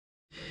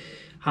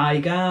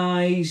Hi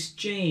guys,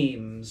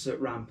 James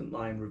at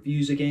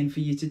RampantLionReviews again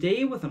for you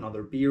today with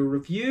another beer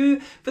review.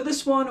 For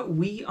this one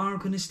we are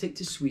going to stick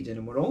to Sweden,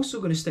 and we're also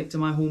going to stick to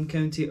my home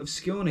county of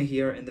Skåne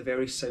here in the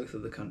very south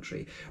of the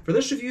country. For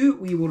this review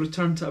we will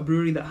return to a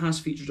brewery that has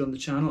featured on the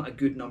channel a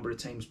good number of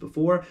times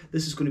before.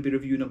 This is going to be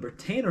review number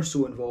 10 or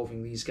so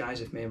involving these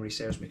guys if memory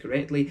serves me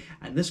correctly,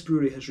 and this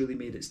brewery has really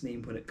made its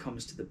name when it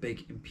comes to the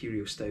big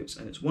Imperial stouts,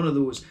 and it's one of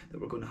those that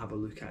we're going to have a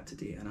look at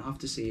today. And I have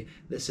to say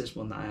this is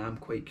one that I am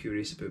quite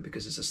curious about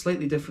because it's a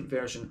slightly different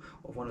version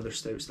of one of their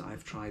stouts that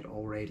I've tried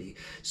already.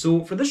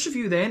 So for this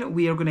review then,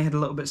 we are going to head a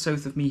little bit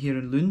south of me here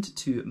in Lund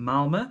to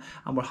Malmö,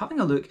 and we're having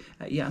a look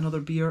at yet another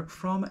beer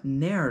from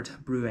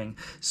Nerd Brewing.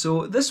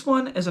 So this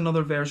one is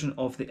another version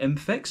of the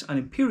Infix, an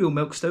Imperial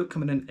milk stout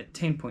coming in at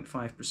 10.5%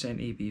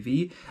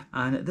 ABV,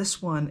 and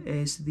this one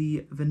is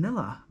the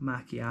Vanilla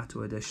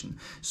Macchiato edition.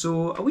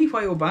 So a wee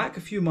while back,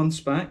 a few months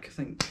back,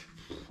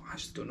 I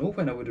just don't know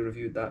when I would have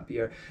reviewed that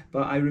beer,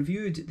 but I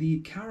reviewed the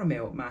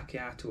Caramel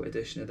Macchiato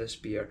edition of this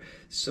beer.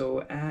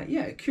 So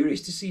yeah,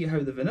 curious to see how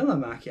the Vanilla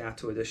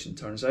Macchiato edition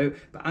turns out.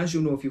 But as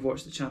you'll know if you've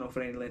watched the channel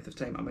for any length of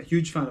time, I'm a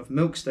huge fan of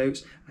milk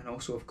stouts and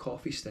also of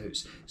coffee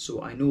stouts.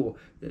 So I know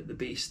that the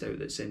base stout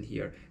that's in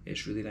here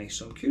is really nice.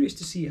 So I'm curious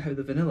to see how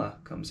the vanilla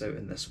comes out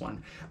in this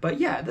one.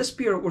 But yeah, this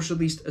beer was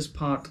released as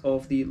part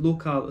of the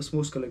Lokal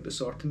Småskalig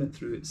assortment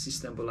through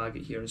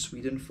Systembolaget here in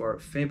Sweden for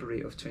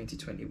February of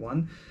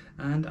 2021.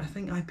 And I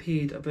think I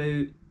paid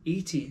about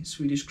 80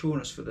 Swedish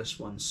kroners for this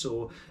one,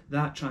 so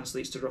that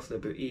translates to roughly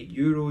about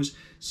 €8,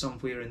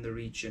 somewhere in the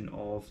region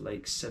of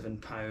like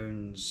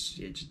 £7,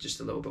 yeah, just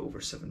a little bit over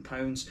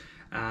 £7,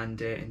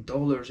 and in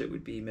dollars it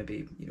would be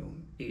maybe, you know,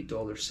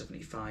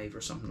 $8.75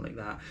 or something like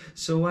that.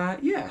 So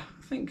yeah,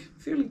 I think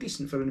fairly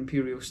decent for an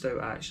Imperial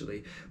stout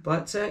actually.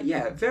 But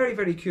yeah,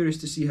 very curious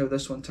to see how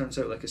this one turns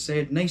out. Like I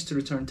said, nice to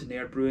return to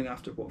Nerd Brewing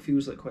after what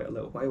feels like quite a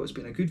little while. It's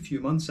been a good few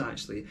months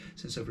actually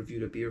since I've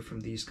reviewed a beer from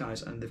these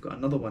guys, and they've got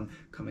another one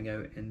coming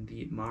out in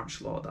the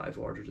March lot that I've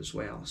ordered as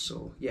well.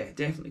 So yeah,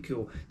 definitely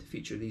cool to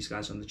feature these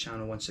guys on the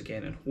channel once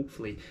again, and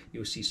hopefully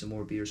you'll see some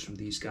more beers from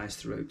these guys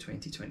throughout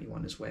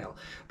 2021 as well.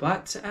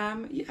 But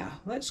yeah,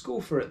 let's go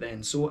for it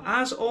then. So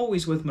as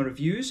always with my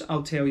reviews,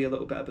 I'll tell you a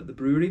little bit about the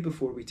brewery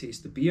before we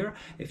taste the beer.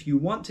 If you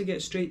want to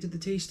get straight to the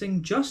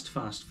tasting, just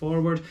fast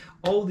forward.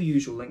 All the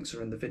usual links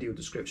are in the video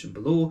description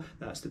below.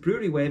 That's the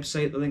brewery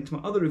website, the link to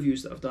my other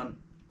reviews that I've done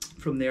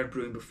from Nerd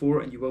Brewing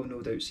before, and you will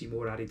no doubt see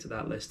more added to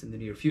that list in the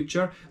near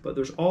future. But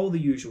there's all the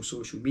usual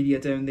social media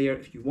down there.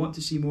 If you want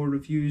to see more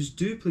reviews,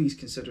 do please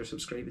consider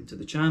subscribing to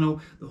the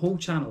channel. The whole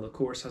channel of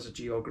course has a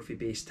geography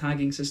based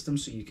tagging system,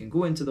 so you can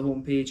go into the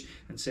homepage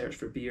and search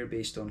for beer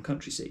based on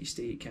country, city,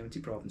 state, county,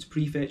 province,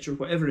 prefecture,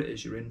 whatever it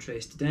is you're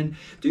interested in.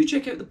 Do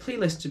check out the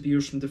playlists of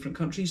beers from different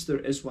countries. There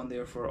is one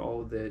there for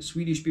all the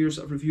Swedish beers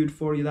that I've reviewed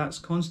for you. That's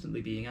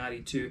constantly being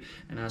added to,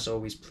 and as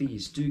always,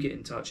 please do get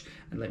in touch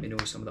and let me know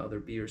some of the other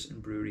beers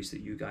and breweries that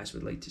you guys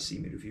would like to see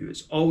me review.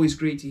 It's always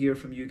great to hear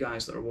from you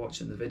guys that are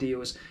watching the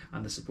videos,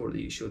 and the support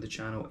that you show the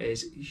channel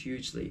is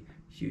hugely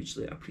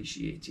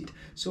appreciated.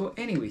 So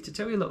anyway, to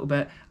tell you a little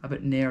bit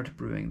about Nerd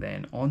Brewing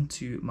then, on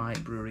to my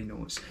brewery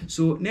notes.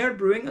 So Nerd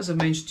Brewing, as I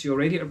mentioned to you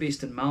already, are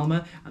based in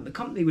Malmö, and the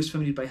company was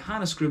founded by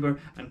Hannes Gruber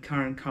and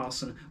Karen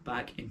Carlson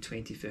back in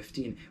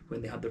 2015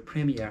 when they had their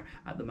premiere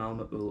at the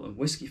Malmö Öl and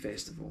Whiskey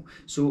Festival.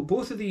 So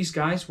both of these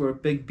guys were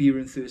big beer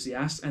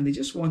enthusiasts, and they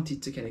just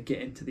wanted to kind of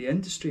get into the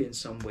industry in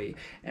some way.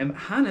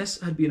 Hannes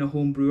had been a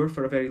home brewer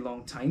for a very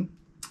long time,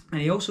 and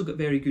he also got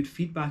very good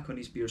feedback on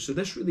his beer, so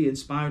this really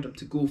inspired him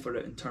to go for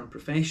it and turn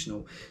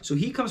professional. So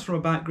he comes from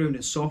a background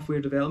in software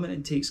development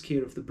and takes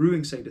care of the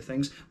brewing side of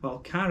things, while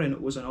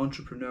Karen was an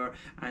entrepreneur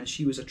and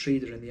she was a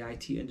trader in the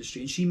IT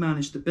industry, and she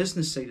managed the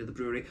business side of the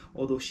brewery,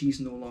 although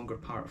she's no longer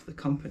part of the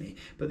company.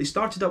 But they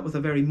started up with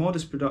a very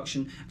modest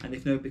production, and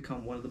they've now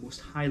become one of the most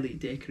highly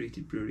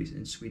decorated breweries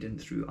in Sweden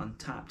through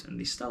Untappd, and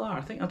they still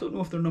are. I don't know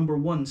if they're number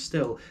one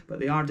still, but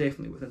they are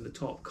definitely within the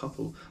top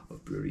couple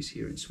of breweries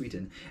here in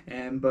Sweden.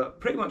 But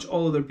pretty much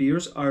all of their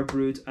beers are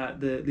brewed at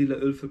the Lilla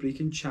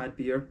Ölfabriken Chad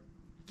beer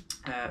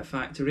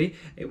factory,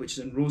 which is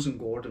in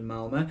Rosengård in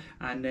Malmö,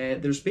 and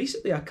there's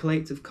basically a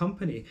collective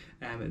company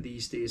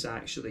these days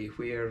actually,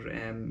 where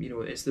you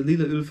know, it's the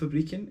Lilla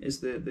Ölfabriken is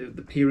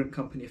the parent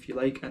company if you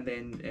like, and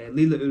then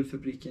Lilla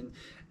Ölfabriken,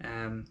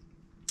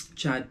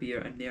 Chad Beer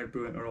and Nerd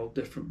Brewing are all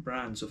different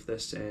brands of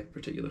this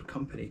particular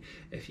company,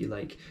 if you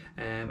like.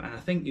 And I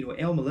think, you know,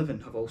 Elm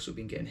 11 have also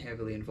been getting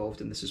heavily involved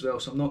in this as well,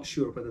 so I'm not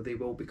sure whether they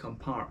will become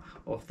part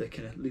of the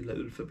kind of Lilla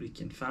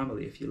Ölfabriken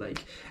family, if you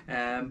like.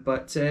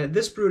 But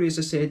this brewery, as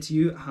I said to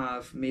you,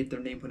 have made their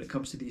name when it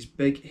comes to these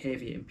big,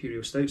 heavy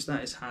Imperial stouts.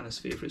 That is Hannah's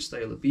favourite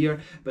style of beer,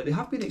 but they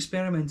have been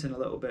experimenting a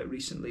little bit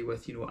recently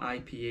with, you know,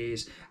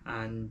 IPAs,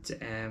 and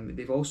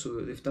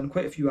they've done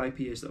quite a few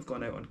IPAs that have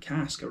gone out on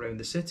cask around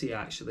the city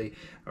actually,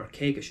 or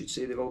keg I should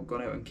say. They've all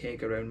gone out on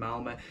keg around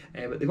Malmö,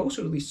 but they've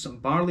also released some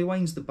barley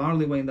wines. The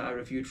barley wine that I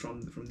reviewed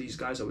from these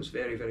guys I was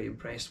very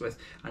impressed with,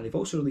 and they've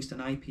also released an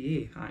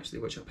IPA actually,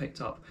 which I picked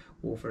up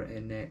over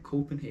in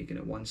Copenhagen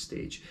at one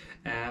stage.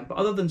 But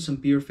other than some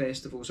beer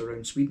festivals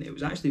around Sweden, it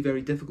was actually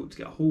very difficult to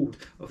get a hold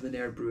of the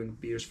Nerd Brewing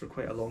beers for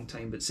quite a long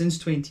time. But since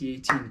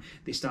 2018,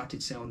 they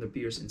started selling their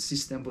beers in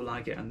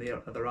Systembolaget, and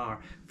there are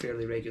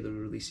fairly regular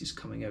releases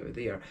coming out of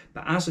there.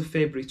 But as of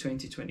February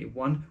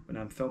 2021, when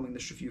I'm filming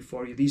this review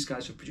for you, these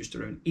guys have produced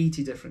around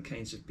 80 different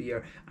kinds of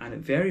beer, and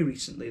very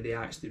recently they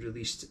actually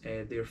released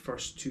their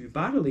first 2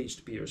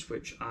 barrel-aged beers,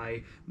 which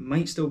I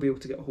might still be able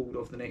to get a hold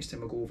of the next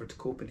time I go over to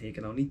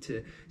Copenhagen. I'll need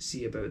to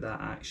see about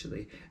that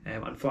actually.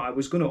 I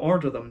was going to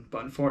order them,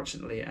 but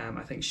unfortunately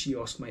I think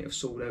Kiosk might have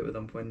sold out of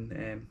them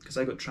when because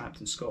I got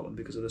trapped in Scotland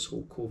because of this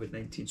whole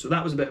COVID-19. So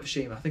that was a bit of a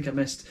shame. I think I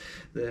missed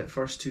the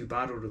first 2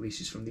 barrel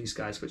releases from these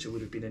guys, which I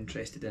would have been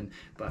interested in,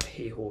 but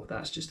hey ho,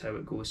 that's just how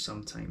it goes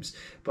sometimes.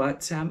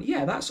 But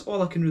yeah, that's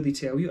all I can really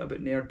tell you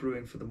about Nerd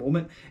Brewing for the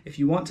moment. If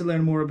you want to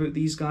learn more about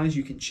these guys,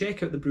 you can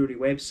check out the brewery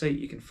website.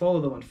 You can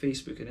follow them on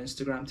Facebook and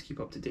Instagram to keep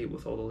up to date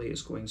with all the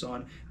latest goings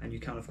on, and you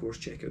can of course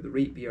check out the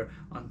Rate Beer,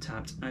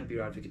 Untappd and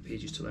Beer Advocate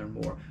pages to learn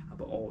more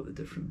about all the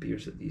different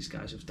beers that these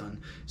guys have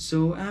done.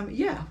 So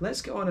yeah,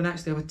 let's get on and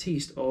actually have a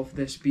taste of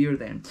this beer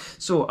then.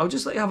 So I'll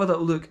just let you have a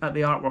little look at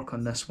the artwork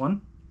on this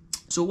one.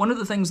 So one of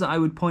the things that I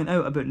would point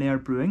out about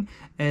Nerd Brewing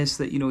is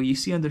that, you know, you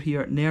see under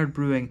here, Nerd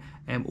Brewing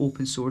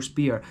open source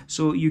beer.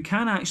 So you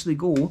can actually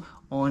go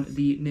on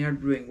the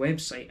Nerd Brewing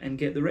website and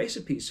get the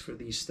recipes for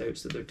these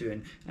stouts that they're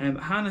doing.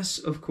 Hannes,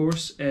 of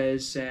course,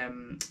 is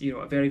you know,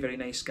 a very, very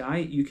nice guy.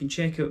 You can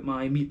check out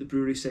my Meet the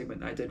Brewery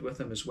segment I did with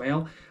him as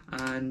well.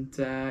 And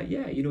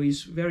yeah, you know,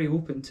 he's very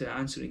open to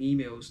answering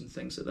emails and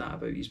things like that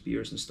about his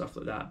beers and stuff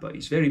like that. But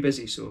he's very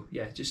busy, so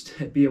yeah,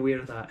 just be aware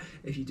of that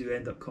if you do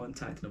end up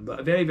contacting him.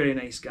 But a very, very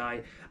nice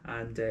guy,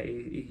 and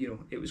you know,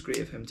 it was great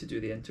of him to do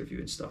the interview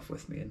and stuff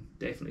with me, and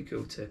definitely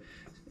cool to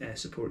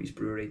support his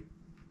brewery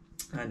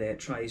and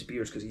try his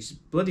beers, because he's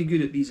bloody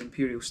good at these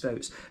Imperial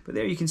stouts. But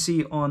there you can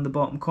see on the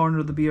bottom corner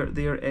of the beer,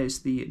 there is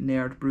the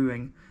Nerd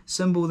Brewing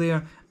symbol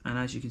there, and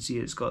as you can see,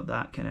 it's got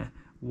that kind of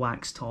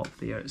wax top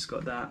there. It's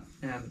got that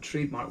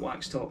trademark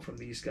wax top from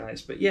these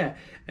guys. But yeah,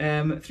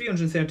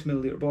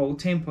 330ml bottle,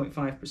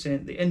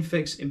 10.5%. The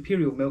Infix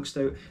Imperial Milk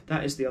Stout,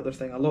 that is the other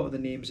thing. A lot of the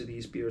names of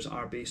these beers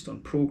are based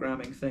on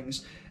programming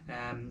things.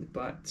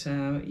 But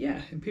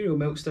yeah, Imperial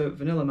Milk Stout,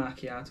 Vanilla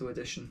Macchiato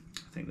edition.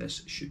 I think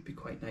this should be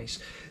quite nice.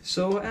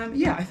 So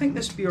yeah, I think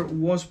this beer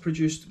was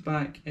produced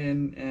back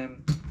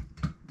in...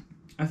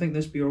 I think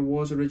this beer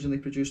was originally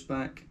produced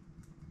back...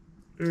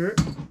 There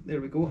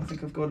we go, I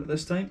think I've got it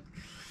this time.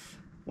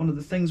 One of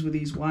the things with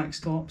these wax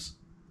tops,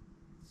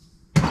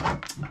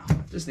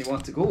 doesn't he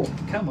want to go?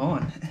 Come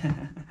on.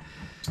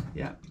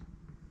 Yeah.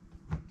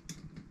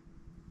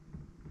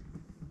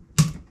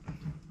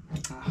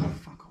 Ah,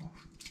 fuck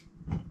off.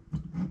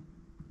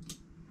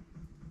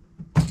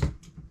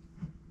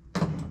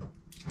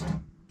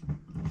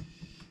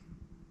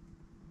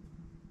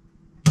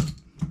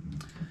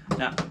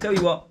 Now, tell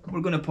you what, we're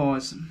going to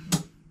pause.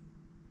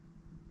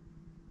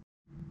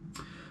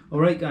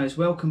 Alright guys,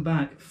 welcome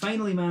back.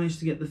 Finally managed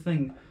to get the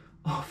thing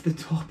off the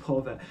top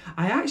of it.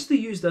 I actually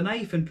used a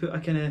knife and put a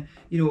kind of,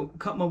 you know,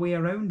 cut my way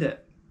around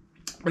it,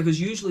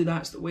 because usually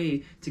that's the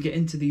way to get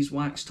into these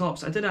wax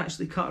tops. I did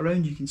actually cut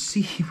around. You can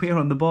see where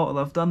on the bottle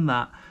I've done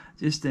that,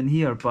 just in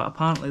here, but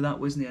apparently that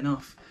wasn't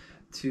enough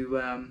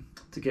to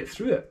get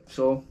through it.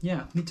 So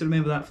yeah, need to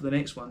remember that for the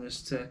next one,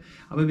 is to,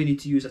 I maybe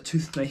need to use a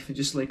tooth knife and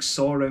just like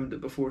saw around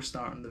it before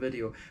starting the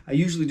video. I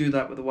usually do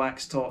that with the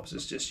wax tops.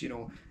 It's just, you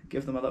know,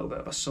 give them a little bit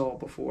of a saw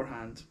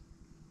beforehand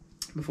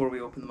before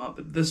we open them up,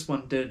 but this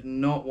one did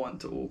not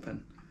want to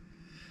open.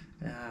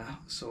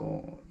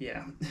 So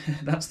yeah,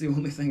 that's the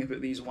only thing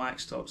about these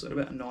wax tops. They're a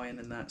bit annoying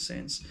in that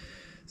sense.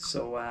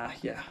 So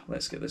yeah,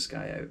 let's get this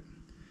guy out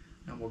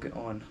and we'll get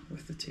on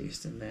with the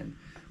tasting then.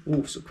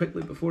 Oh, so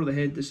quickly before the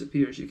head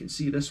disappears, you can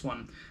see this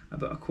one,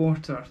 about a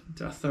quarter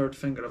to a third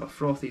finger of a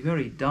frothy,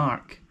 very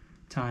dark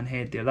tan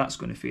head there. That's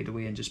going to fade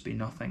away and just be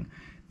nothing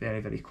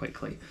very, very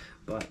quickly.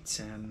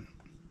 But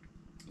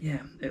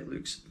yeah, it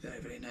looks very,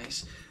 very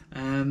nice.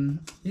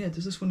 Yeah,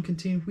 does this one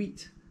contain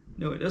wheat?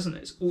 No, it doesn't.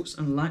 It's oats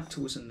and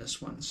lactose in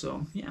this one.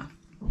 So yeah,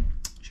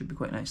 should be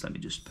quite nice. Let me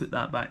just put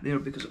that back there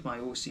because of my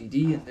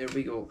OCD, and there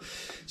we go.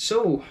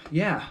 So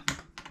yeah,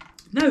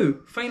 now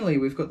finally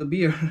we've got the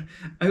beer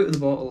out of the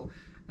bottle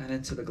and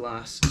into the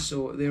glass.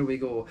 So there we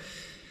go.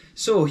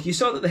 So you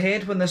saw that the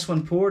head when this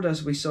one poured,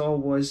 as we saw,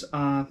 was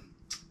about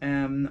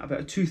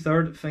a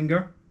 2/3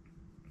 finger.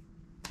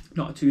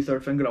 Not a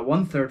 2/3 finger, a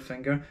 1/3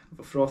 finger of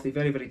a frothy,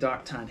 very, very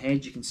dark tan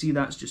head. You can see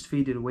that's just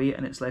faded away,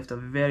 and it's left a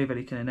very,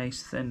 very kind of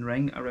nice thin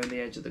ring around the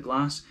edge of the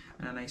glass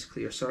and a nice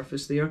clear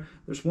surface there.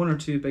 There's one or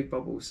two big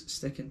bubbles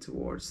sticking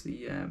towards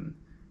the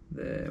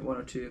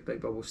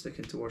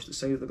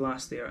side of the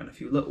glass there, and a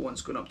few little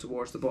ones going up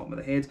towards the bottom of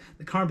the head.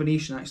 The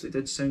carbonation actually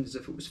did sound as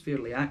if it was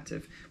fairly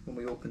active when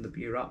we opened the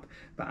beer up,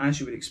 but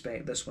as you would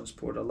expect, this one's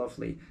poured a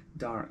lovely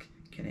dark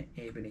kind of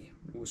ebony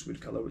rosewood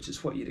colour, which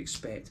is what you'd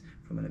expect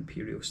from an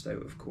Imperial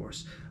Stout, of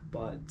course.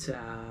 But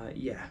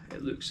yeah,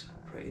 it looks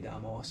pretty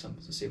damn awesome.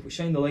 So say if we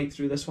shine the light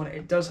through this one,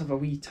 it does have a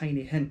wee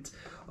tiny hint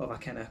of a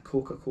kind of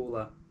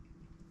Coca-Cola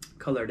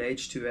coloured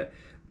edge to it,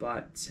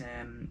 but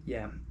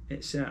yeah,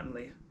 it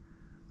certainly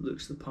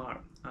looks the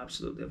part,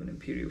 absolutely, of an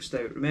Imperial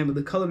Stout. Remember,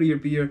 the colour of your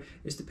beer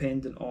is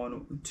dependent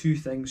on two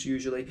things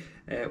usually.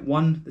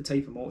 One, the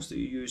type of malts that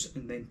you use,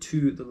 and then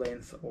two, the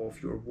length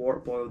of your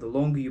wort boil. The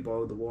longer you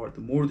boil the wort,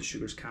 the more the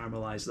sugars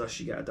caramelise, thus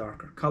you get a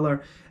darker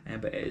colour,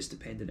 but it is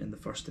dependent in the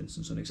first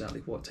instance on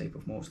exactly what type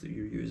of malts that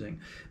you're using.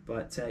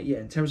 But yeah,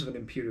 in terms of an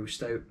Imperial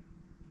Stout,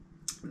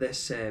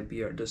 this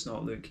beer does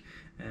not look,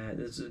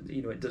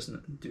 it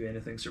doesn't do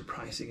anything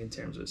surprising in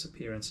terms of its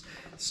appearance.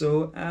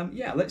 So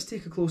yeah, let's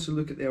take a closer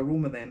look at the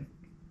aroma then,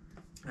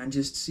 and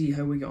just see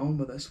how we get on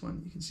with this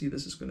one. You can see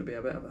this is going to be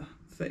a bit of a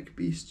thick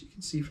beast, you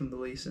can see from the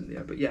lace in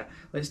there, but yeah,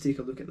 let's take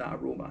a look at that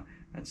aroma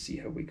and see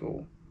how we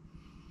go.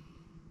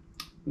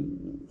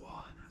 Ooh,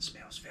 that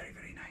smells very,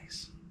 very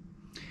nice.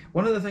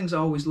 One of the things I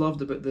always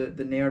loved about the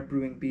Nerd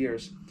Brewing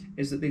beers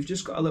is that they've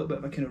just got a little bit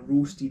of a kind of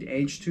roasted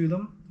edge to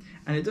them,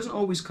 and it doesn't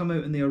always come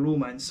out in the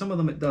aroma, and some of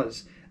them it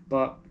does,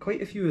 but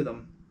quite a few of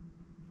them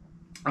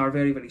are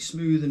very, very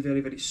smooth and very,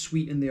 very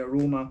sweet in the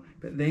aroma,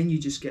 but then you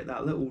just get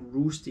that little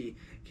roasty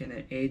kind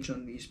of edge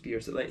on these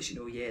beers that lets you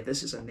know, yeah,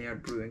 this is a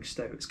Nerd Brewing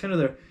Stout. It's kind of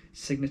their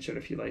signature,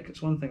 if you like.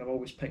 It's one thing I've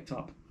always picked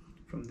up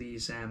from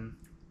these Nerd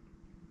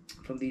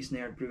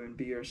Brewing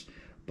beers.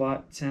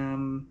 But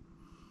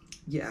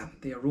yeah,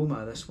 the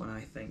aroma of this one,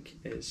 I think,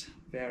 is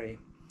very,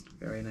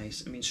 very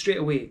nice. I mean, straight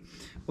away,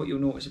 what you'll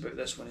notice about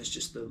this one is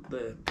just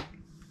the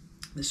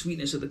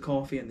sweetness of the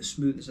coffee and the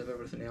smoothness of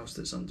everything else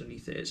that's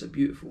underneath it. It's a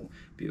beautiful,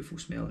 beautiful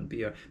smelling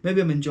beer.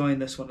 Maybe I'm enjoying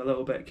this one a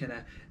little bit, kind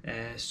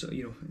of, so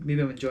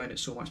maybe I'm enjoying it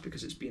so much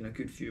because it's been a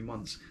good few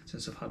months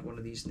since I've had one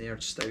of these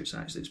Nerd Stouts.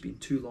 Actually, it's been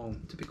too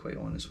long, to be quite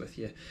honest with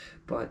you.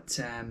 But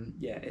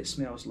yeah, it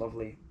smells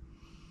lovely.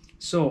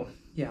 So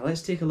yeah,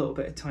 let's take a little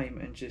bit of time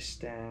and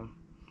just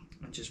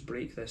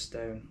break this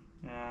down.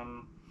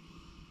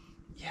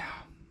 Yeah,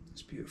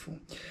 it's beautiful.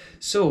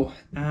 So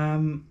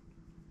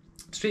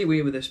straight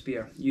away with this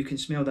beer, you can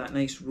smell that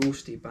nice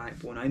roasty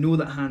backbone. I know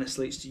that Hannes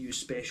likes to use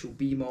special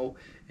bee malt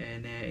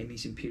in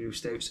these Imperial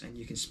Stouts, and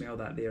you can smell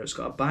that there. It's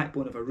got a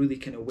backbone of a really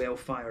kind of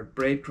well-fired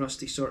bread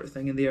crusty sort of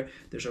thing in there.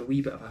 There's a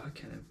wee bit of a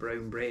kind of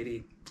brown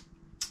bready,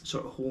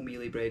 sort of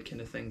wholemealy bread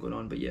kind of thing going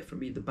on. But yeah, for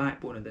me, the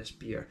backbone of this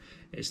beer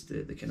is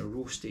the kind of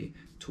roasty,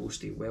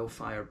 toasty,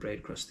 well-fired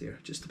bread crust there.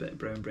 Just a bit of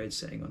brown bread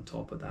sitting on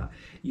top of that.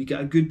 You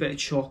get a good bit of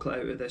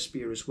chocolate out of this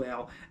beer as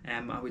well.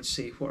 I would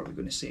say, what are we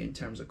going to say in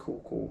terms of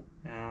cocoa?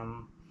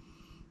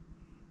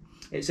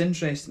 It's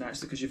interesting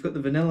actually because you've got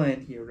the vanilla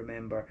in here,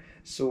 remember.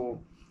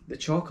 So the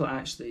chocolate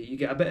actually, you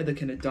get a bit of the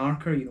kind of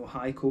darker,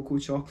 high cocoa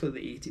chocolate,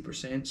 the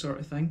 80% sort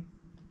of thing.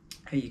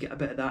 You get a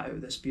bit of that out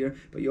of this beer,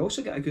 but you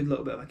also get a good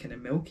little bit of a kind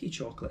of milky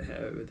chocolate hit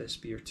out of this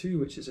beer too,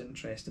 which is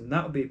interesting.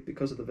 That'll be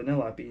because of the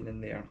vanilla being in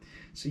there.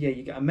 So yeah,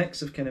 you get a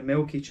mix of kind of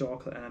milky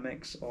chocolate and a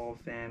mix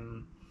of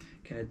kind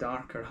of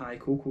darker high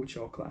cocoa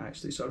chocolate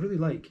actually. So I really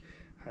like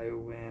how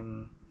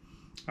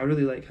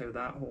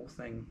that whole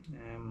thing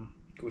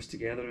goes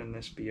together in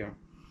this beer.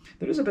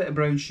 There is a bit of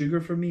brown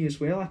sugar for me as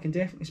well. I can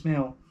definitely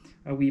smell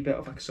a wee bit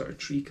of a sort of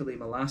treacly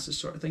molasses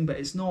sort of thing, but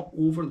it's not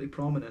overly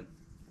prominent.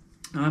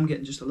 I'm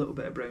getting just a little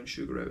bit of brown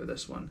sugar out of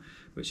this one,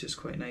 which is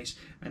quite nice.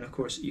 And of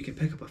course, you can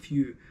pick up a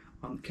few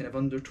kind of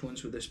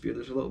undertones with this beer.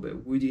 There's a little bit of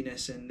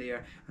woodiness in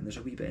there, and there's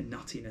a wee bit of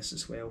nuttiness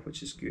as well,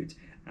 which is good.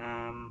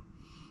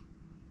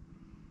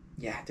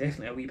 Yeah,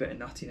 definitely a wee bit of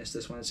nuttiness,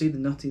 this one. I'd say the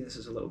nuttiness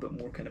is a little bit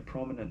more kind of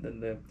prominent than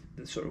the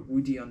sort of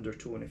woody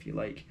undertone, if you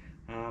like.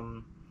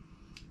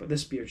 But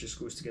this beer just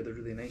goes together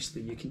really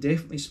nicely. You can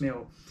definitely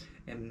smell...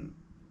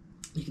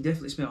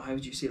 how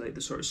would you say, like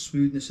the sort of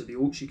smoothness of the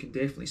oats. You can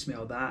definitely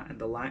smell that, and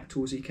the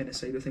lactosey kind of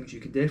side of things. You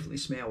can definitely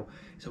smell,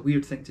 it's a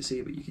weird thing to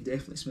say, but you can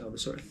definitely smell the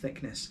sort of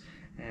thickness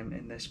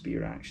in this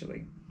beer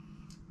actually.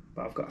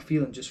 But I've got a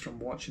feeling just from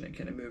watching it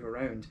kind of move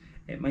around,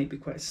 it might be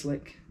quite a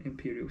slick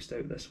Imperial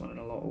Stout, this one, in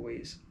a lot of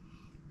ways.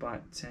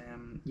 But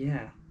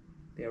yeah,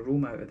 the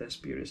aroma out of this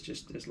beer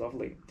is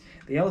lovely.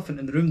 The elephant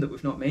in the room that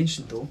we've not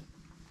mentioned though,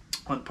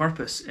 on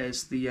purpose,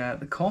 is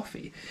the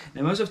coffee.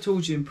 Now, as I've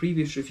told you in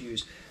previous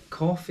reviews,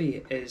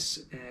 coffee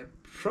is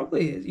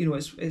probably,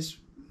 it's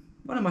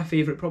one of my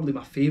favourite, probably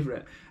my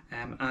favourite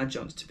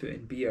adjuncts to put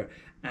in beer.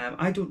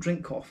 I don't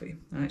drink coffee.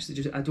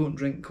 I don't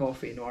drink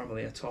coffee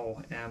normally at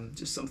all.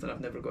 Just something I've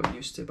never got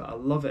used to, but I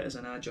love it as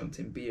an adjunct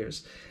in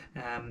beers.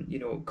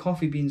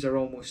 Coffee beans are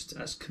almost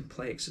as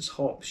complex as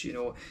hops.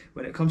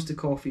 When it comes to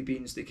coffee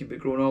beans, they can be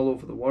grown all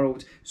over the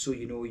world. So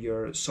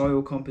your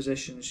soil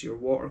compositions, your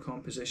water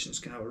compositions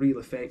can have a real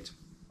effect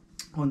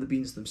on the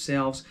beans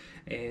themselves.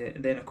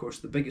 And then of course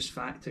the biggest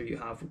factor you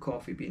have with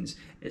coffee beans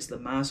is the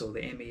MASL,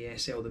 the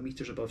MASL, the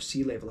meters above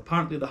sea level.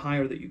 Apparently the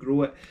higher that you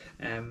grow it,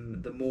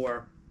 the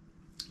more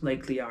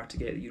likely you are to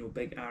get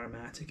big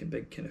aromatic and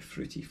big kind of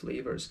fruity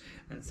flavours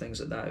and things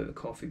like that out of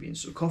coffee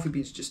beans. So coffee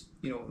beans just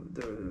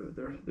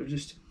they're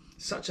just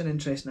such an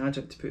interesting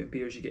adjunct to put in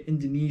beers. You get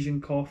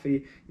Indonesian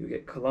coffee, you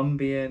get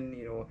Colombian,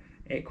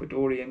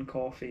 Ecuadorian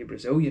coffee,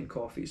 Brazilian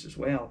coffees as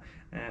well,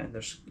 and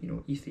there's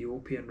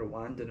Ethiopian,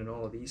 Rwandan, and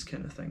all of these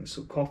kind of things.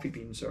 So coffee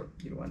beans are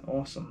an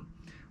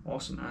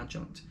awesome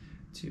adjunct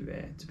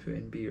to put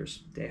in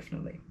beers,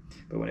 definitely.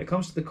 But when it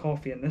comes to the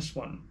coffee in this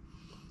one,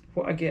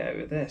 what I get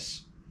out of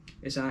this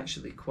is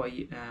actually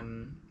quite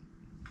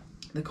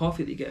the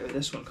coffee that you get out of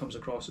this one comes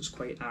across as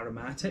quite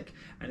aromatic,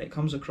 and it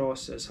comes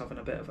across as having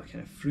a bit of a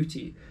kind of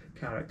fruity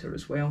character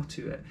as well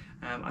to it.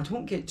 I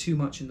don't get too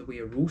much in the way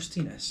of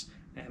roastiness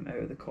out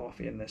of the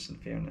coffee in this, in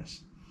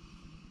fairness.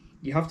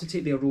 You have to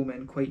take the aroma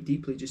in quite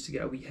deeply just to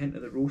get a wee hint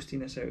of the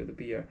roastiness out of the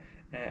beer,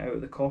 out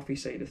of the coffee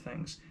side of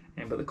things.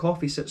 But the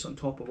coffee sits on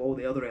top of all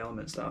the other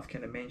elements that I've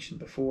kind of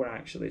mentioned before,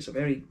 actually. It's a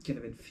very kind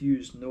of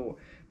infused note.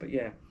 But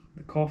yeah,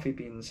 the coffee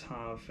beans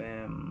have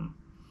a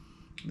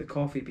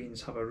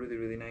really,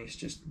 really nice,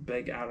 just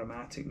big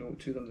aromatic note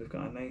to them. They've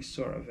got a nice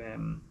sort of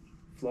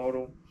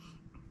floral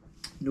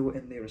note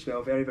in there as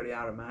well, very, very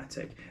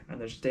aromatic, and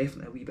there's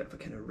definitely a wee bit of a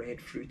kind of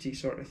red fruity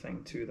sort of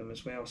thing to them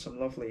as well. Some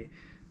lovely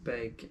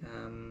big,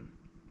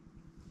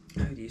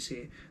 how do you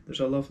say, there's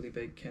a lovely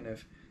big kind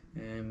of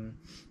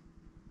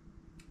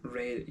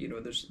red, you know,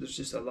 there's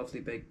just a lovely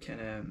big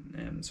kind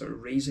of sort of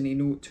raisiny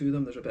note to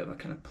them. There's a bit of a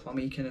kind of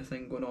plummy kind of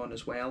thing going on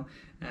as well.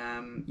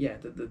 Yeah,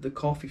 the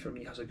coffee for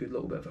me has a good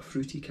little bit of a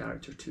fruity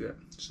character to it.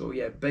 So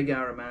yeah, big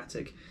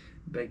aromatic,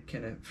 big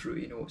kind of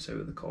fruity notes out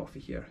of the coffee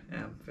here.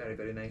 Very,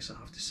 very nice, I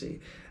have to say.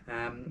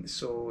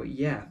 So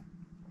yeah,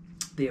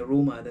 the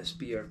aroma of this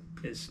beer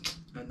is,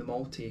 and the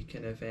malty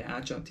kind of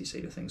adjuncty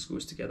side of things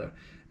goes together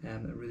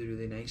really,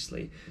 really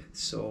nicely.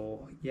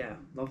 So yeah,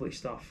 lovely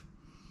stuff.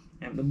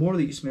 The more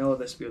that you smell of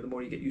this beer, the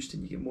more you get used to it,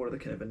 and you get more of the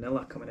kind of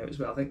vanilla coming out as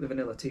well. I think the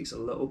vanilla takes a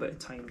little bit of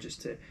time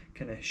just to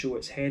kind of show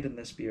its head in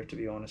this beer, to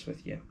be honest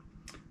with you.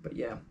 But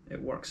yeah,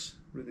 it works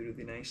really,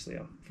 really nicely.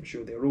 For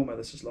sure, the aroma,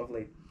 this is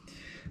lovely.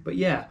 But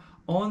yeah,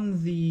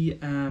 on the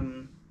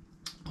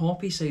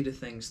hoppy side of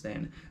things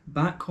then,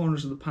 back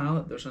corners of the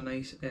palate, there's a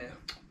nice,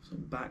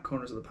 back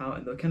corners of the palate,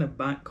 and the kind of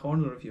back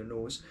corner of your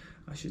nose,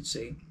 I should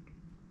say.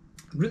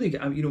 Really,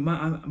 you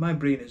know, my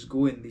brain is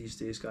going these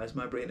days, guys.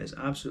 My brain is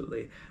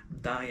absolutely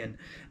dying.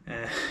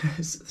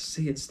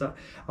 Saying stuff.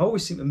 I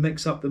always seem to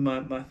mix up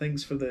my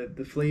things for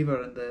the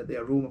flavour and the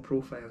aroma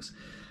profiles.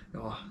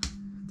 Oh,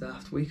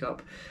 daft, wake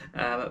up.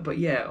 But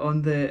yeah,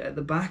 at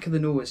the back of the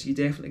nose, you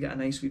definitely get a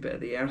nice wee bit of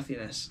the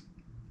earthiness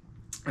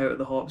out of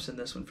the hops in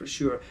this one for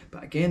sure.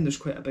 But again, there's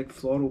quite a big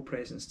floral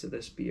presence to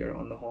this beer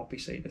on the hoppy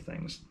side of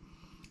things.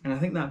 And I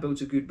think that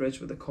builds a good bridge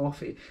with the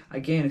coffee.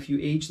 Again, if you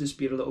age this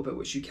beer a little bit,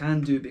 which you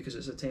can do because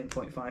it's a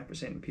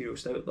 10.5% Imperial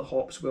Stout, the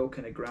hops will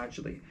kind of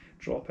gradually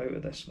drop out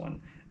of this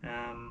one.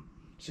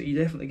 So you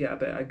definitely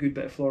get a good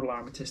bit of floral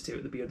aromaticity out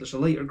of the beer. There's a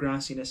lighter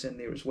grassiness in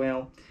there as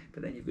well,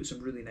 but then you've got some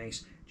really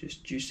nice,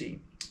 just juicy,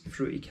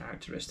 fruity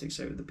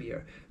characteristics out of the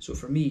beer. So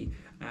for me,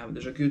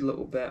 there's a good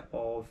little bit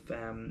of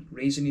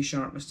raisiny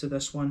sharpness to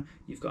this one.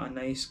 You've got a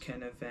nice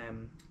kind of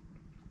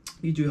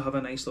you do have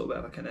a nice little bit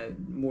of a kind of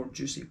more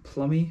juicy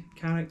plummy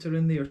character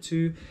in there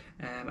too,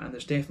 and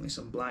there's definitely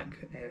some black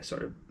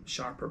sort of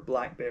sharper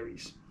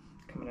blackberries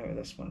coming out of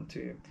this one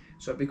too.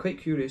 So I'd be quite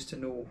curious to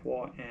know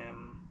what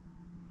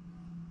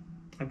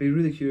I'd be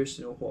really curious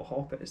to know what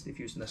hop it is they've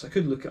used in this. I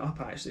could look it up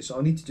actually, so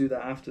I'll need to do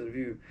that after the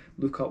review,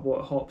 look up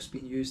what hop's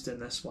been used in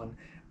this one.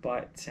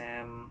 But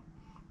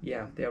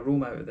yeah, the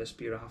aroma out of this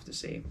beer, I have to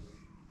say,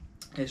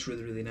 it's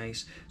really, really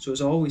nice. So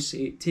as I always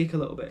say, take a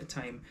little bit of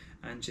time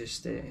and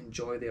just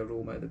enjoy the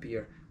aroma of the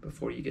beer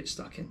before you get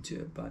stuck into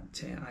it.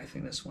 But I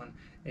think this one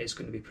is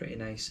going to be pretty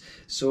nice.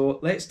 So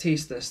let's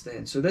taste this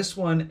then. So this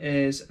one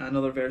is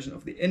another version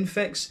of the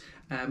Infix,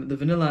 the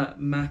Vanilla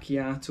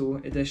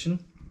Macchiato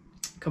edition,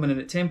 coming in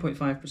at 10.5%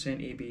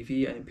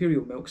 ABV, an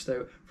Imperial Milk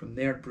Stout from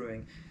their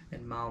Brewing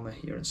in Malmö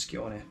here in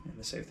Skåne in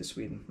the south of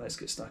Sweden. Let's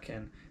get stuck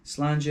in.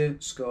 Slange,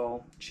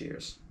 skål,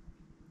 cheers.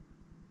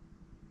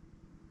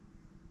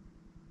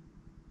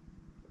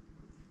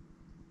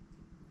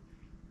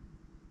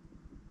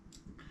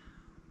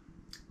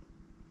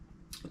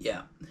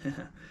 Yeah,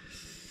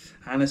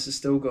 Hannes has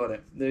still got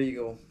it. There you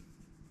go.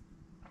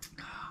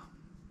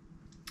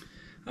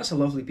 That's a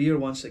lovely beer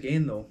once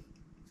again though.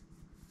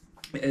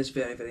 It is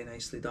very, very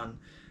nicely done.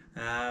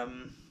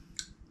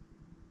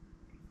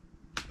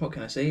 What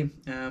can I say?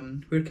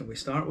 Where can we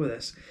start with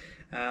this?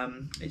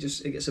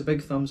 It gets a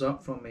big thumbs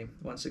up from me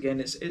once again.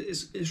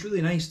 It's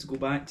really nice to go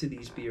back to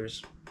these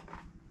beers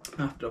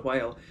after a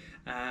while.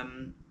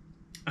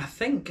 I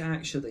think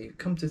actually,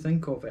 come to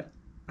think of it,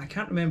 I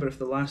can't remember if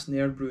the last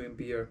Nerd Brewing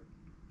beer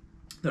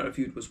that I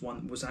reviewed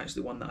was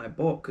actually one that I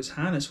bought, because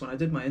Hannes, when I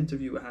did my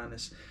interview with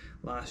Hannes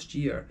last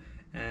year,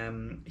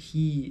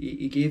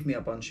 he gave me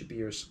a bunch of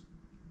beers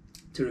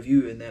to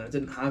review, and then I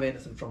didn't have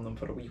anything from them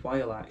for a wee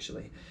while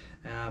actually.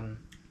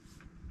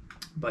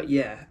 But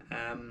yeah,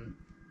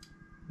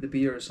 the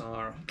beers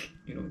are,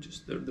 you know,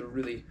 just they're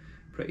really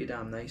pretty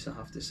damn nice, I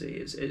have to say.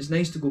 It's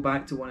nice to go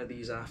back to one of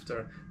these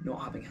after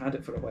not having had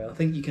it for a while. I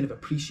think you kind of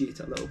appreciate it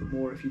a little bit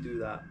more if you do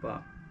that.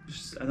 But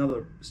just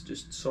another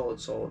just solid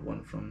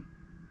one from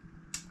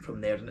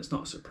there, and it's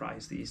not a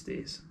surprise these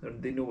days.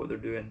 They know what they're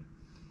doing.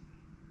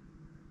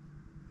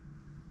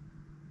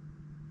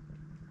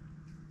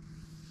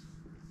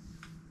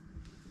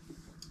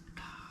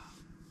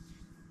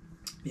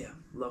 Yeah,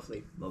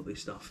 lovely, lovely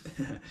stuff.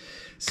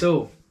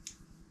 So,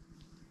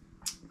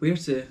 where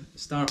to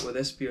start with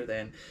this beer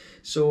then?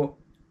 So,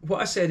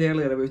 what I said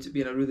earlier about it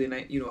being a really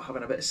nice,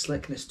 having a bit of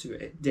slickness to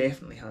it, it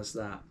definitely has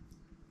that.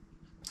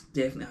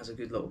 Definitely has a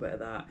good little bit of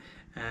that.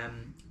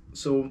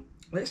 So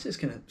let's just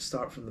kind of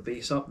start from the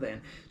base up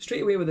then.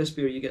 Straight away with this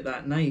beer, you get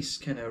that nice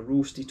kind of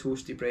roasty,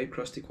 toasty, bread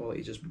crusty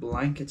quality just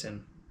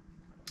blanketing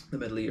the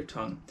middle of your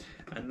tongue,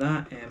 and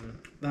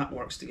that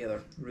works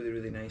together really,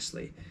 really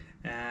nicely.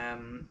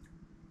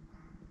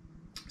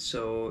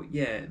 So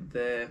yeah,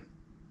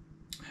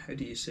 how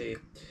do you say,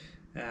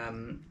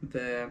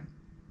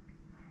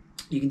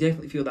 you can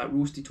definitely feel that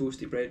roasty,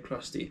 toasty, bread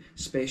crusty,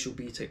 special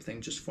B type thing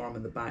just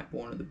forming the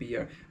backbone of the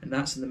beer, and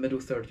that's in the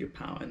middle third of your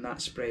palate, and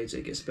that spreads,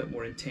 it gets a bit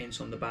more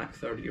intense on the back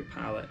third of your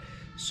palate.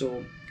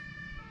 So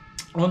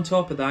on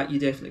top of that, you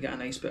definitely get a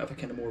nice bit of a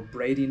kind of more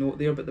bready note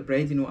there, but the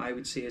bready note I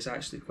would say is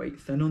actually quite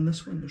thin on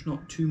this one. There's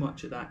not too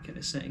much of that kind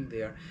of sitting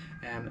there,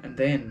 and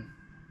then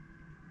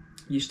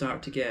you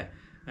start to get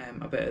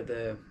a bit of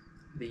the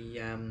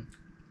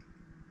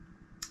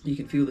you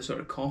can feel the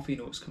sort of coffee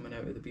notes coming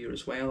out of the beer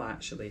as well,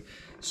 actually.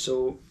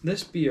 So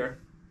this beer,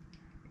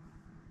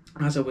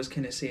 as I was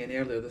kind of saying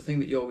earlier, the thing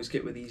that you always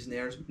get with these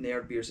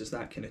nerd beers is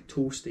that kind of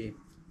toasty,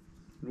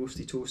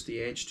 roasty,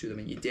 toasty edge to them,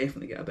 and you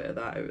definitely get a bit of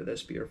that out of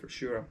this beer for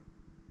sure.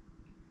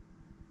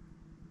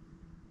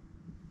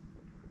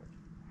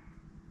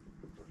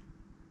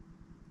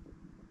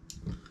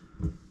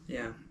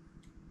 Yeah.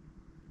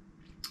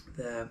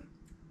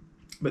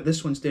 But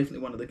this one's definitely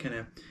one of the kind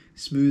of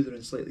smoother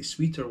and slightly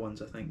sweeter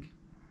ones, I think,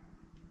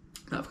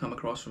 that I've come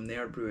across from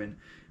their brewing,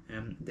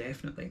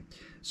 definitely.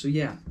 So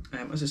yeah,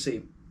 as I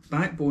say,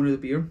 backbone of the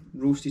beer,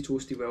 roasty,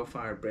 toasty,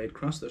 well-fired bread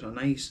crust. There's a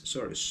nice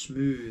sort of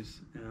smooth,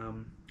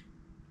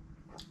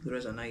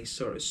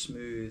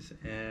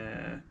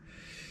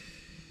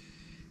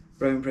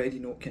 brown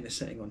bready note kind of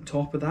sitting on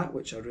top of that,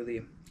 which I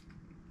really,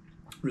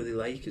 really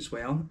like as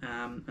well.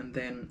 And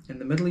then in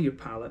the middle of your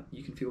palate,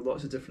 you can feel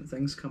lots of different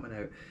things coming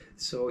out.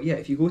 So yeah,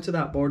 if you go to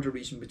that border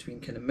region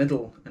between kind of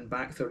middle and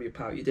back third of your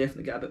palate, you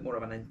definitely get a bit more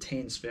of an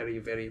intense, very,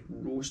 very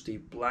roasty,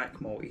 black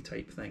malty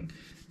type thing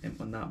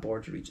on that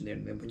border region there.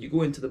 And then when you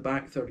go into the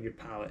back third of your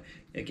palate,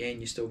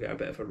 again, you still get a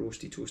bit of a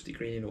roasty, toasty,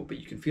 grainy note, but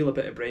you can feel a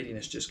bit of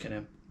breadiness just kind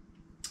of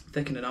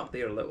thickening up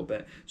there a little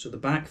bit. So the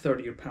back third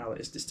of your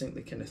palate is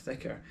distinctly kind of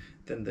thicker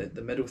than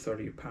the middle third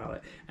of your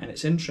palate. And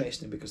it's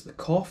interesting because the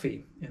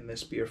coffee in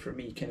this beer for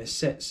me kind of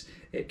sits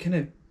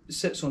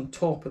on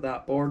top of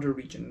that border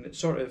region, and it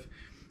sort of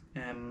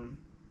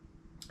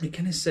it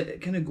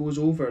kind of goes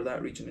over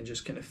that region and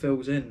just kind of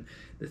fills in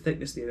the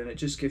thickness there, and it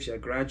just gives you a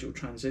gradual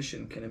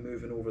transition kind of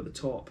moving over the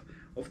top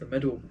of the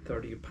middle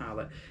third of your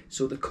palate.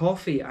 So the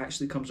coffee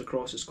actually comes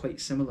across as quite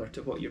similar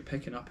to what you're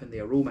picking up in the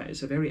aroma.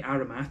 It's a very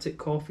aromatic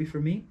coffee for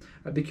me.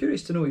 I'd be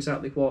curious to know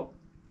exactly what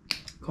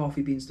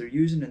coffee beans they're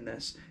using in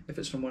this, if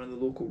it's from one of the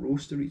local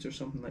roasteries or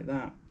something like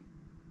that.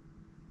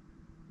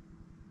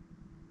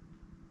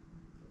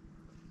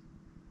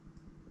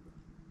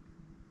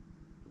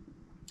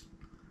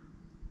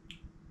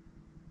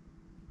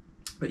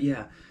 But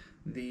yeah,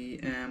 the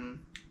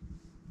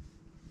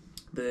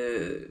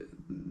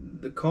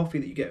coffee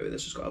that you get with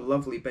this has got a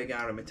lovely big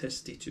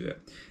aromaticity to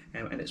it,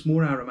 and it's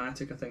more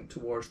aromatic, I think,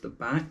 towards the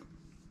back.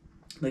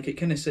 Like it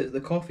kind of sits,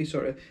 the coffee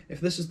sort of, if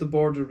this is the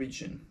border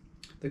region,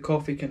 the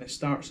coffee kind of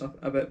starts up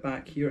a bit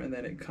back here, and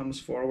then it comes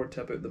forward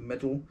to about the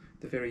middle,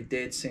 the very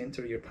dead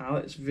centre of your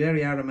palate. It's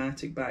very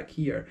aromatic back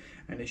here,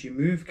 and as you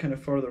move kind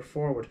of further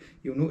forward,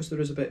 you'll notice there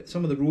is a bit,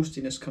 some of the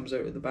roastiness comes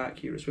out at the back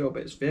here as well,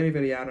 but it's very,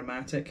 very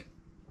aromatic.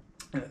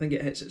 And I think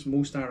it hits its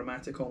most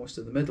aromatic almost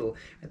to the middle,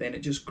 and then it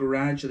just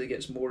gradually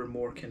gets more and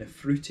more kind of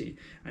fruity,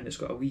 and it's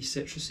got a wee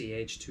citrusy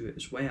edge to it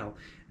as well.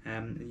 I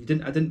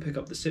didn't pick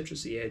up the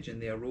citrusy edge in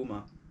the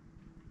aroma,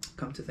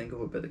 come to think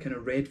of it, but the kind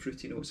of red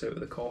fruity notes out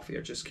of the coffee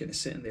are just kind of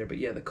sitting there. But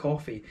yeah, the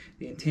coffee,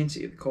 the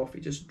intensity of the coffee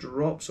just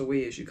drops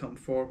away as you come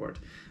forward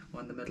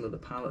on the middle of the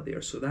palate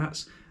there. So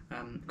that's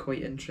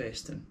quite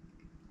interesting.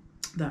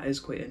 That is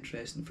quite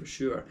interesting for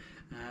sure.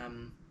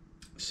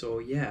 So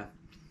yeah.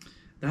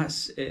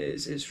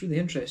 It's really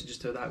interesting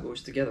just how that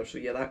goes together. So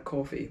yeah, that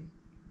coffee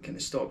kind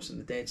of stops in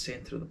the dead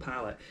centre of the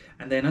palate,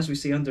 and then as we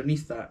say,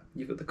 underneath that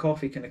you've got the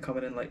coffee kind of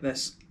coming in like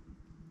this.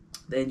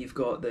 Then you've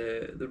got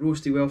the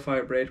roasty,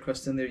 well-fired bread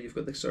crust in there. You've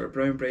got the sort of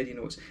brown bready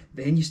notes.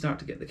 Then you start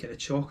to get the kind of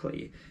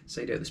chocolatey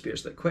side out of this beer.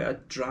 It's like quite a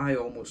dry,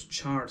 almost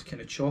charred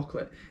kind of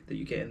chocolate that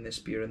you get in this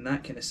beer, and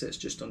that kind of sits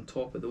just on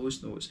top of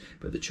those notes.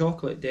 But the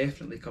chocolate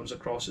definitely comes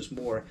across as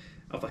more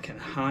of a kind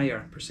of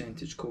higher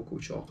percentage cocoa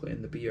chocolate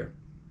in the beer,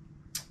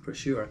 for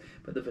sure.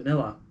 But the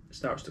vanilla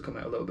starts to come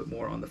out a little bit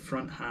more on the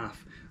front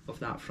half of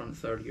that front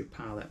third of your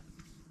palate,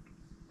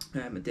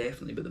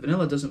 definitely. But the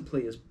vanilla doesn't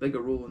play as big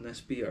a role in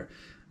this beer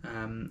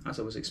as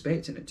I was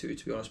expecting it to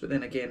be honest. But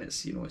then again,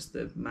 it's it's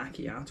the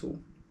macchiato.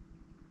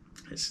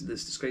 It's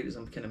described as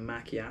some kind of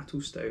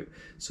macchiato stout.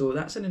 So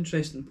that's an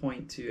interesting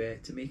point to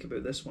make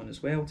about this one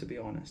as well, to be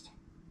honest.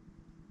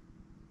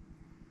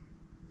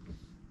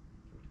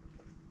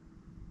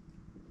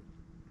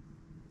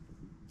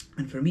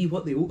 And for me,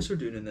 what the oats are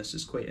doing in this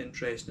is quite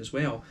interesting as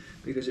well,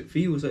 because it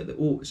feels like the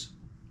oats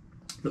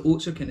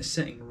are kind of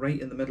sitting right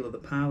in the middle of the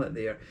palate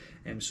there,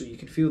 so you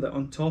can feel that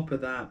on top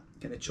of that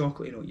kind of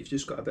chocolatey note, you've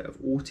just got a bit of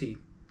oaty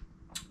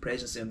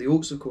presence there. And the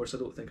oats, of course, I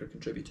don't think are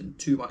contributing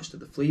too much to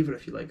the flavour,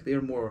 if you like.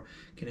 They're more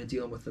kind of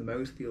dealing with the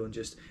mouthfeel and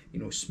just, you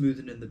know,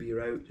 smoothing the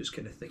beer out, just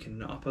kind of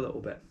thickening it up a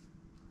little bit.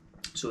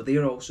 So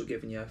they're also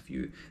giving you a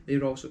few,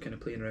 they're also kind of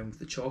playing around with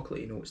the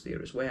chocolatey notes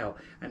there as well.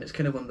 And it's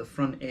kind of on the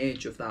front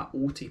edge of that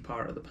oaty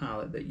part of the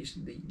palate that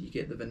you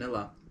get the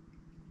vanilla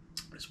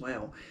as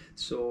well.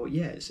 So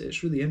yeah,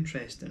 it's really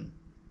interesting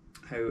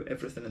how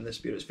everything in this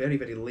beer is very,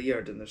 very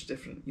layered, and there's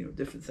different, you know,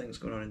 different things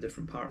going on in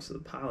different parts of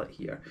the palate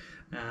here.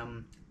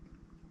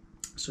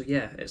 So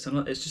yeah, it's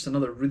just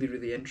another really,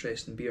 really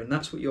interesting beer, and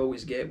that's what you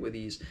always get with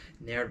these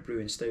nerd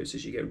brewing stouts,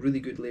 is you get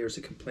really good layers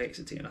of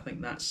complexity, and I think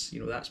that's, you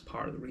know, that's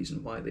part of the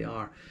reason why they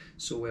are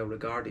so well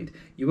regarded.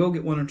 You will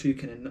get one or two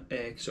kind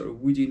of sort of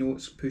woody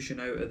notes pushing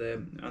out of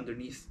the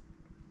underneath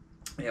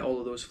all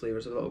of those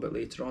flavours a little bit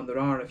later on. There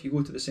are, if you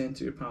go to the centre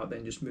of your palate,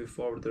 then just move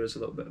forward, there is a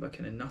little bit of a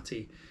kind of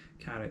nutty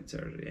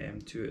character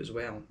to it as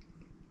well,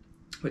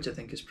 which I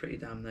think is pretty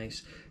damn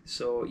nice.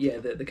 So yeah,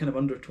 the kind of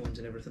undertones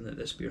and everything that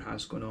this beer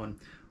has going on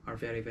are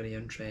very, very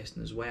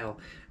interesting as well.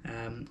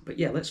 But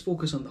yeah, let's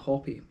focus on the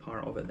hoppy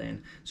part of it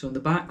then. So in the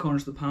back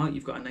corners of the palate,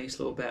 you've got a nice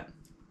little bit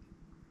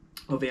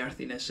of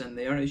earthiness in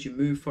there. As you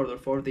move further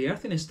forward, the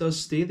earthiness does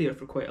stay there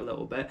for quite a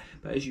little bit,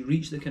 but as you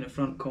reach the kind of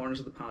front corners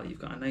of the palate, you've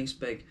got a nice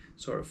big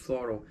sort of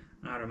floral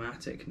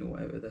aromatic note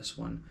out of this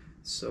one.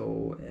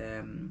 So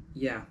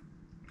yeah,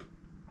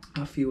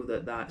 I feel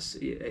that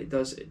it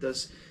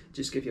does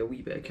just give you a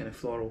wee bit of kind of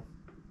floral.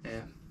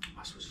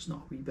 I suppose it's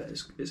not a wee bit,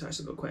 it's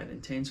actually got quite an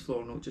intense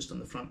floral note just on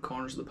the front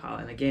corners of the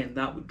palate, and again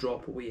that would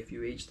drop away if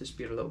you aged this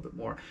beer a little bit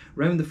more.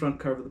 Round the front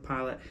curve of the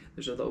palate,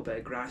 there's a little bit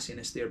of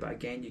grassiness there, but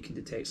again you can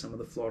detect some of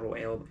the floral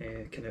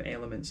kind of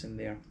elements in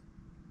there.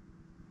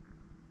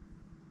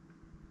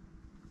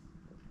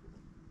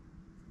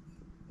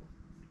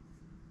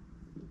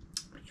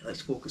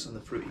 Let's focus on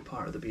the fruity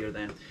part of the beer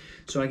then.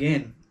 So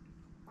again,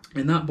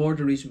 in that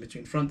border region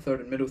between front third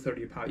and middle third of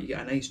your palate, you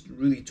get a nice,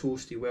 really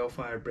toasty,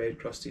 well-fired bread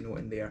crusty note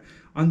in there.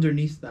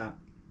 Underneath that,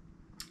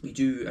 you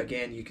do,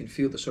 again, you can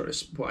feel the sort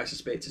of, what I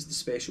suspect is the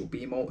special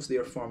bee malts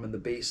there forming the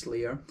base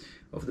layer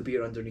of the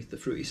beer underneath the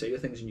fruity side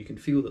of things, and you can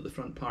feel that the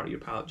front part of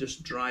your palate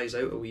just dries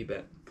out a wee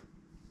bit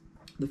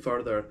the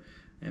further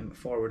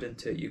forward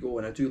into it you go,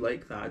 and I do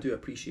like that. I do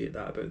appreciate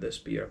that about this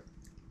beer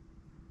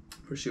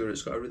for sure.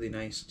 It's got a really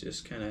nice,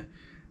 just kind of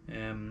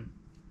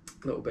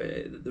little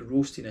bit, the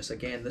roastiness.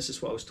 Again, this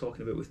is what I was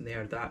talking about with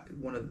Nerd,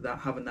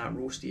 having that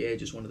roasty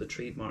edge is one of the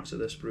trademarks of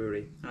this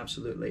brewery,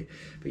 absolutely.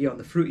 But yeah, on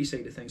the fruity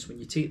side of things, when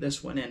you take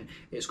this one in,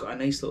 it's got a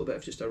nice little bit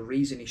of just a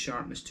raisiny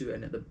sharpness to it,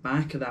 and at the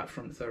back of that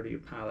front third of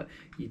your palate,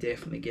 you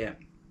definitely get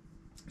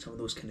some of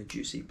those kind of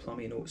juicy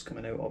plummy notes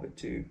coming out of it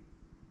too.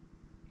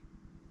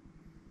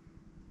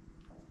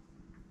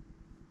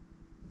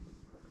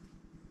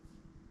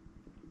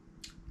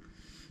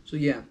 So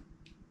yeah,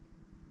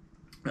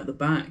 at the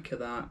back of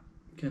that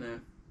kind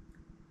of,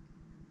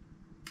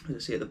 as I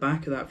say, at the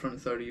back of that front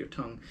third of your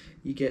tongue,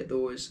 you get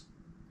those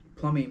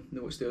plummy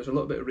notes there. There's a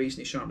little bit of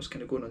raisiny sharpness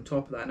kind of going on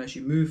top of that, and as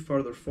you move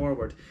further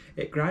forward,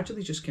 it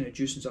gradually just kind of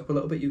juices up a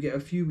little bit. You get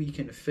a few wee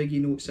kind of figgy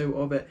notes out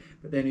of it,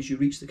 but then as you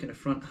reach the kind of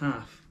front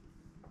half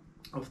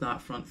of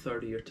that front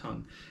third of your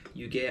tongue,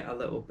 you get a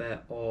little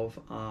bit of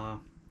a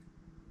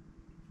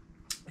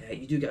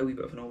you do get a wee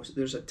bit of an,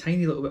 there's a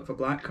tiny little bit of a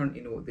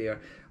blackcurranty note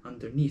there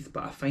underneath,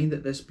 but I find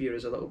that this beer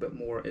is a little bit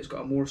more, it's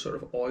got a more sort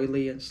of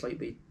oily and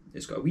slightly,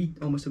 it's got a wee,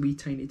 almost a wee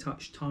tiny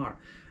touch tart,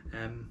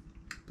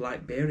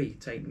 blackberry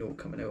type note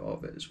coming out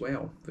of it as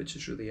well, which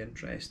is really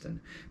interesting.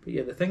 But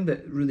yeah, the thing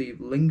that really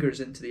lingers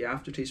into the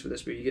aftertaste with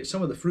this beer, you get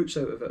some of the fruits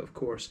out of it, of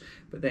course,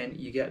 but then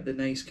you get the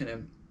nice kind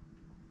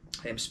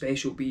of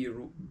special beer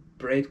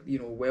bread, you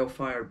know,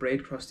 well-fired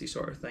bread crusty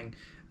sort of thing,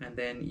 and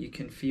then you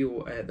can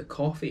feel the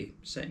coffee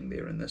sitting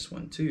there in this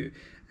one too.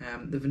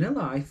 The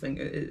vanilla, I think,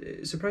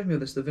 it surprised me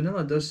with this, the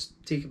vanilla does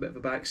take a bit of a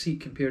back seat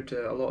compared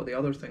to a lot of the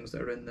other things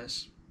that are in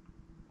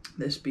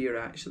this beer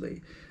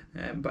actually.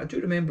 But I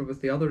do remember with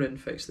the other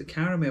Infix, the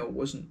caramel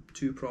wasn't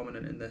too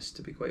prominent in this,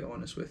 to be quite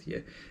honest with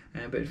you.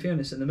 But in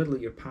fairness, in the middle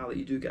of your palate,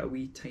 you do get a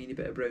wee tiny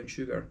bit of brown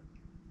sugar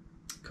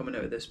coming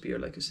out of this beer.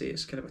 Like I say,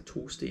 it's kind of a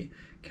toasty,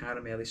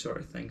 caramelly sort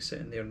of thing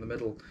sitting there in the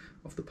middle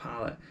of the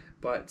palate.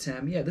 But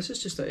yeah, this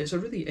is just it's a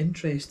really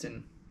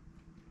interesting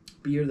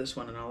beer, this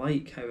one, and I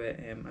like how it.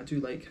 I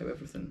do like how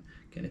everything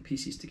kind of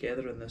pieces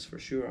together in this for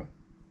sure.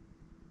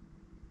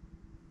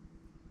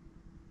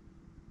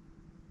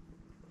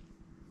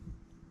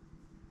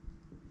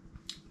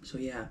 So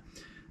yeah,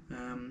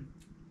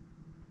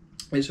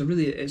 it's a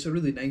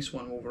really nice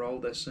one overall,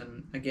 this,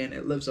 and again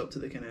it lives up to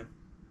the kind of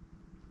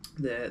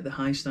the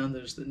high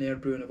standards that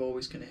Nerd Brewing have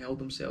always kind of held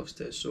themselves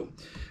to. So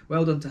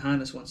well done to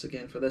Hannes once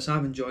again for this.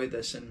 I've enjoyed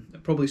this, and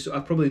I've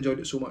probably enjoyed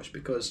it so much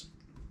because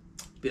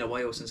it's been a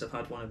while since I've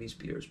had one of these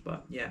beers.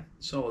 But yeah,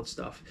 solid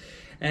stuff.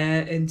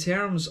 In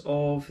terms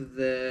of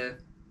the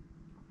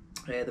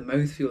the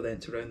mouthfeel then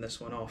to round this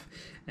one off.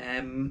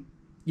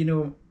 You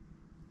know,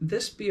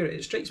 this beer,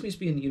 it strikes me as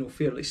being, you know,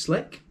 fairly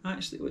slick,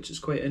 actually, which is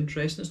quite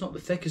interesting. It's not the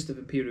thickest of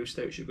Imperial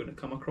Stouts you're going to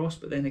come across,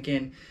 but then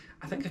again,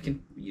 I think I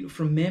can, you know,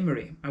 from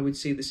memory, I would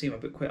say the same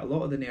about quite a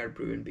lot of the Nerd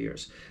Brewing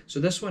beers. So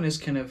this one is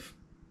kind of,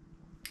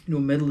 you know,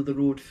 middle of the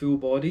road,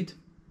 full-bodied.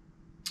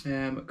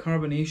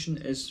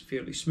 Carbonation is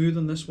fairly smooth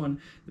on this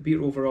one. The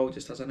beer overall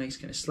just has a nice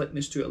kind of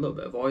slickness to it, a little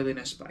bit of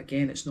oiliness, but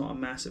again, it's not a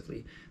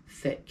massively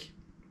thick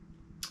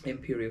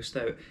Imperial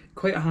Stout.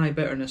 Quite a high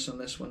bitterness on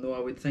this one, though. I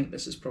would think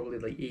this is probably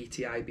like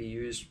 80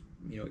 IBUs.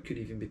 You know, it could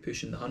even be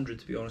pushing the 100,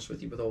 to be honest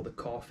with you, with all the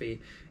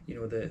coffee, you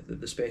know,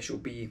 the special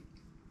bee,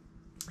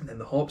 and then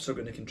the hops are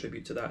going to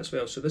contribute to that as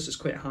well. So this is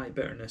quite a high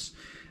bitterness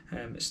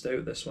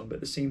stout, this one, but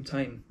at the same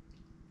time,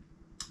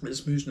 the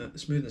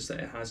smoothness that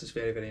it has is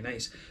very, very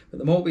nice. But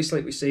the malt base,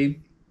 like we say,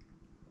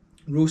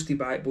 roasty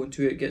backbone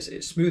to it,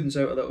 it smoothens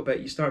out a little bit.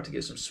 You start to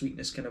get some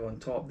sweetness kind of on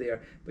top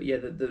there, but yeah,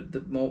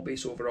 the malt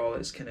base overall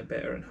is kind of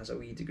bitter and has a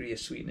wee degree of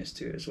sweetness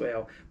to it as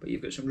well. But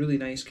you've got some really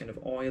nice kind of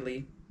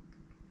oily,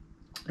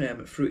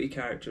 fruity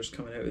characters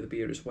coming out of the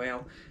beer as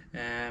well.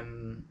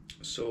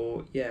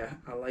 So yeah,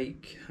 I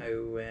like how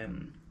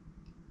you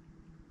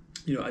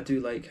know, I do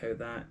like how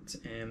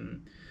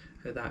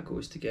that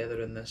goes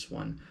together in this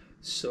one.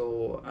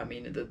 So I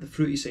mean, the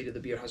fruity side of the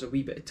beer has a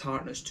wee bit of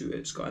tartness to it.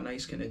 It's got a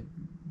nice kind of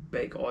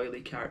big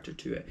oily character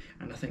to it,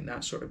 and I think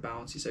that sort of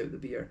balances out the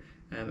beer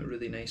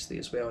really nicely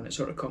as well, and it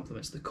sort of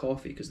complements the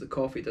coffee, because the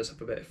coffee does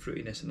have a bit of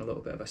fruitiness and a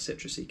little bit of a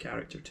citrusy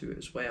character to it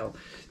as well.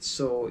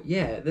 So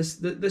yeah, this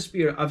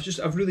beer,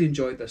 I've really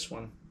enjoyed this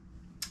one.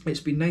 It's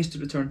been nice to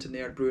return to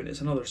Nerd Brewing. It's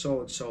another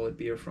solid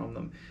beer from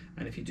them,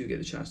 and if you do get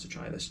the chance to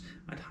try this,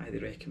 I'd highly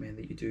recommend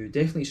that you do.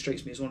 Definitely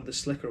strikes me as one of the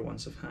slicker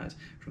ones I've had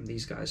from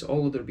these guys.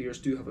 All of their beers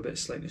do have a bit of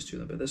slickness to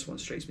them, but this one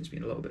strikes me as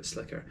being a little bit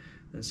slicker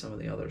than some of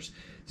the others.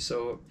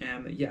 So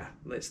yeah,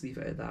 let's leave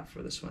it at that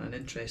for this one. An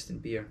interesting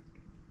beer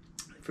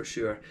for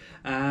sure.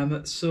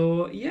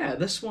 So yeah,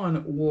 this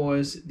one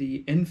was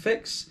the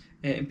Infix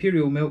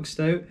Imperial Milk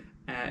Stout.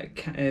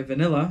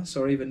 Vanilla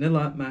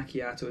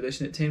Macchiato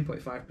edition at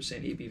 10.5%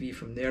 ABV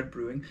from Nerd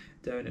Brewing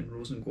down in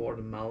Rosengård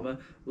in Malmö.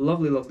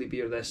 Lovely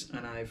beer this,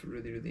 and I've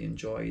really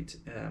enjoyed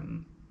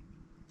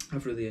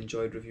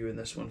reviewing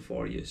this one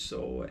for you.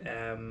 So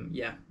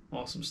yeah,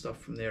 awesome stuff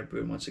from Nerd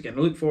Brewing once again. I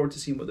look forward to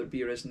seeing what their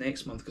beer is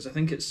next month, because I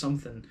think it's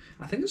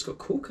got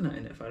coconut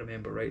in it if I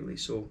remember rightly,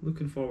 so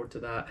looking forward to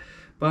that.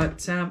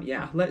 But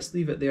yeah, let's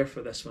leave it there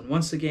for this one.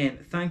 Once again,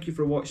 thank you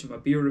for watching my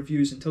beer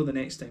reviews. Until the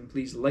next time,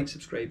 please like,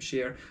 subscribe,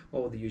 share,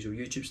 all the usual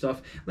YouTube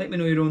stuff. Let me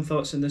know your own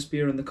thoughts on this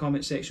beer in the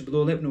comment section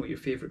below. Let me know what your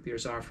favourite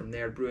beers are from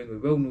Nerd Brewing. We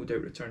will no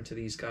doubt return to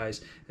these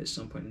guys at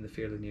some point in the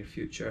fairly near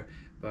future.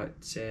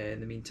 But in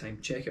the meantime,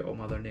 check out all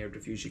my other Nerd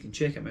reviews. You can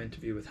check out my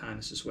interview with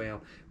Hannes as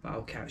well. But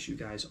I'll catch you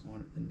guys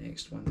on the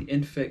next one. The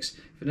Infix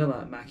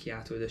Vanilla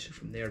Macchiato edition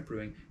from Nerd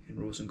Brewing in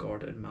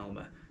Rosengård in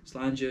Malmö.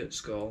 Slàinte,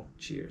 skål,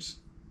 cheers.